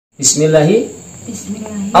Bismillahi.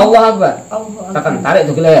 Bismillah. Allah Akbar. Allah Tekan, Akbar. tarik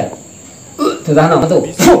tuh leher. Ditahan metu.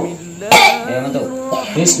 Ya metu.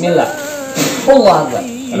 Bismillah. Allah Akbar.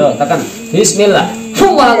 Terus tekan. Bismillah.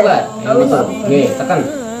 Allah Akbar. Ya metu. Nggih, tekan.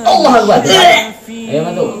 Allah Akbar. Ya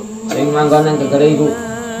metu. Sing manggon nang gegere iku.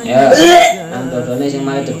 Ya. Nang dodone sing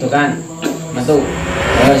mari deg-degan. Metu.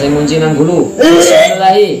 Ya sing ngunci nang gulu.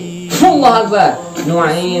 Bismillahi. Allah Akbar.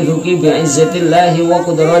 Nu'idzuki bi'izzatillahi wa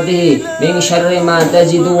qudratihi min syarri ma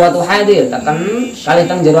tajidu wa tuhadir. Tekan kali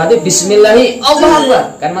teng jero ati bismillahi. Allah Akbar.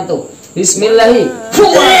 Kan metu. Bismillahi.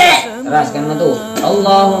 Terus kan metu.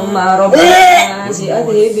 Allahumma rabbana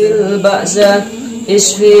adhibil ba'sa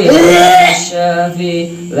isfi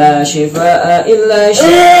syafi la shifaa illa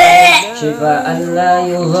shifaan la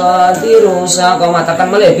yughadiru saqama.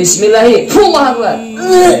 Tekan malih bismillahi. Allah Akbar.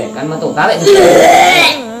 Kan metu. Tarik.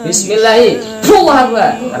 Bismillahi. Allah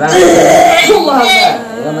Akbar. Allah Akbar.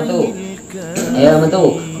 Ya metu. Ya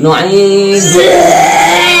metu.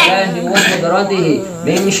 Nu'idzubillahi wa qudratihi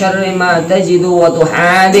min syarri ma tajidu wa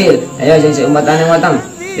tuhadir. Ayo sing umatane watang.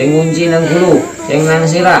 Sing ngunci nang gulu, sing nang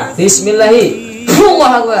sirah. Bismillahi.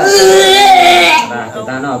 Allah Akbar. Nah,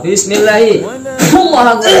 kita no. Bismillahi.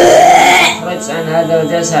 Allah Akbar. Raj'an hadal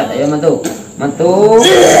jasad. Ayo metu. Metu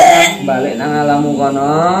balik nang alammu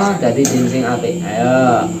kono dadi jin sing apik.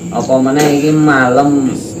 Ayo, apa meneh iki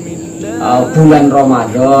malam bulan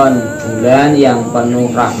Ramadan, bulan yang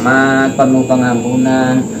penuh rahmat, penuh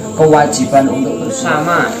pengampunan, kewajiban untuk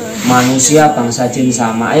bersama manusia bangsa jin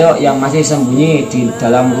sama. Ayo yang masih sembunyi di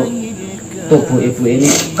dalam tubuh ibu ini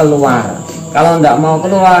keluar. Kalau tidak mau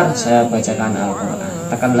keluar, saya bacakan Al-Quran.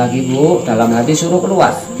 Tekan lagi bu, dalam hati suruh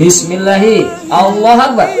keluar. Bismillahi.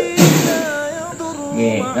 Allah Akbar.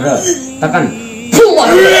 Oke, terus tekan.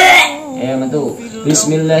 Ya metu.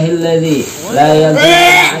 Bismillahilladzi la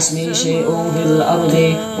yadurru asmi syai'un fil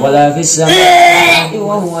ardi wala fis samaa'i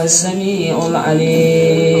wa huwas samii'ul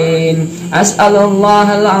 'aliim.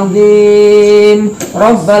 As'alullahal 'azim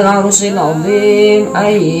rabbal 'arsyil 'azim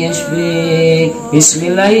ay yashfik.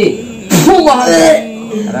 Bismillahi.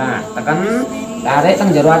 Nah, tekan tarik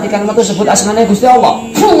teng jero ati kan metu sebut asmane Gusti Allah.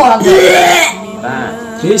 Nah,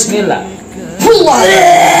 bismillah.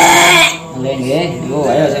 Mulai nggih, niku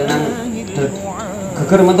ayo sing nang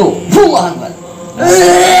geger metu. Allah Akbar.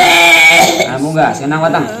 Kamu enggak senang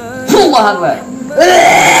watang. Allah Akbar.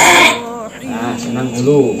 Nah, senang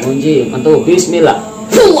dulu kunci metu bismillah.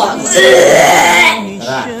 Allah Akbar.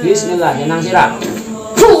 Nah, bismillah senang sirah.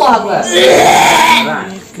 Allah Akbar. Nah,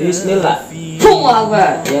 bismillah. Allah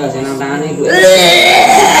Akbar. Ya senang tangan iku.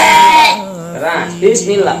 Nah,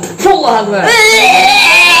 bismillah. Allah Akbar.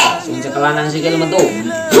 Sing cekelan nang sikil metu.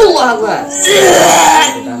 Allah Akbar.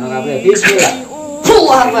 Kita no kabeh bismillah.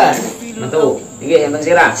 Allah Akbar. Metu. Nggih enten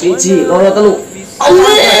sirah. 1 2 3. Allah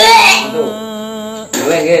Akbar. Metu.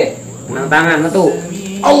 Boleh nggih. Nang tangan metu.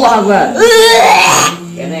 Allah Akbar.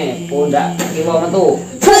 Kene pundak kiwa metu.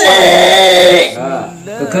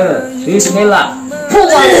 Geger. Bismillah.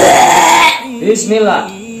 Allah Akbar. Bismillah.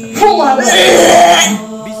 Allah Akbar.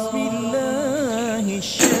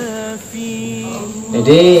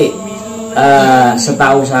 Jadi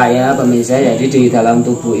setahu saya pemirsa, jadi di dalam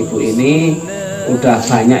tubuh ibu ini udah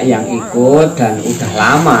banyak yang ikut dan udah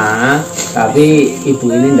lama, tapi ibu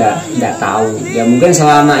ini ndak tahu. Ya mungkin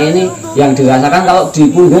selama ini yang dirasakan kalau di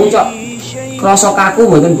punggung cok krasa kaku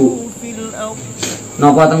mboten Bu?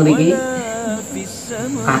 Napa teng mriki?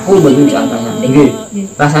 Kaku mboten cok rasane. Nggih.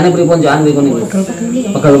 Rasane pripun cokan niku niku?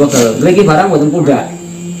 Pegel-pegel. Mriki barang mboten pundak.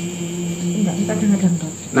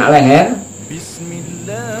 Nak leher?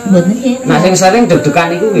 Nah, sing sering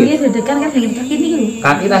deg-degan iku nggih. Iya, deg-degan kan dengan kaki niku.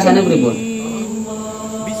 Kaki rasane pripun?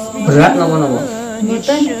 Berat napa-napa?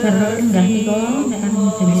 Mboten berendah niku nek kan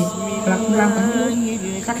jenis laku-laku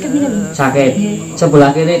sakit niku. Sakit.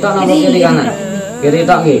 Sebelah kiri tok napa kiri kanan? Kiri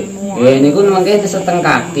tok nggih. Nggih niku mengke seteng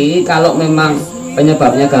kaki kalau memang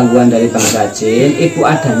penyebabnya gangguan dari bangsa jin, ibu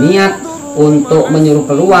ada niat untuk menyuruh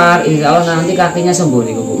keluar, insya Allah nanti kakinya sembuh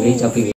niku Bu. Nggih,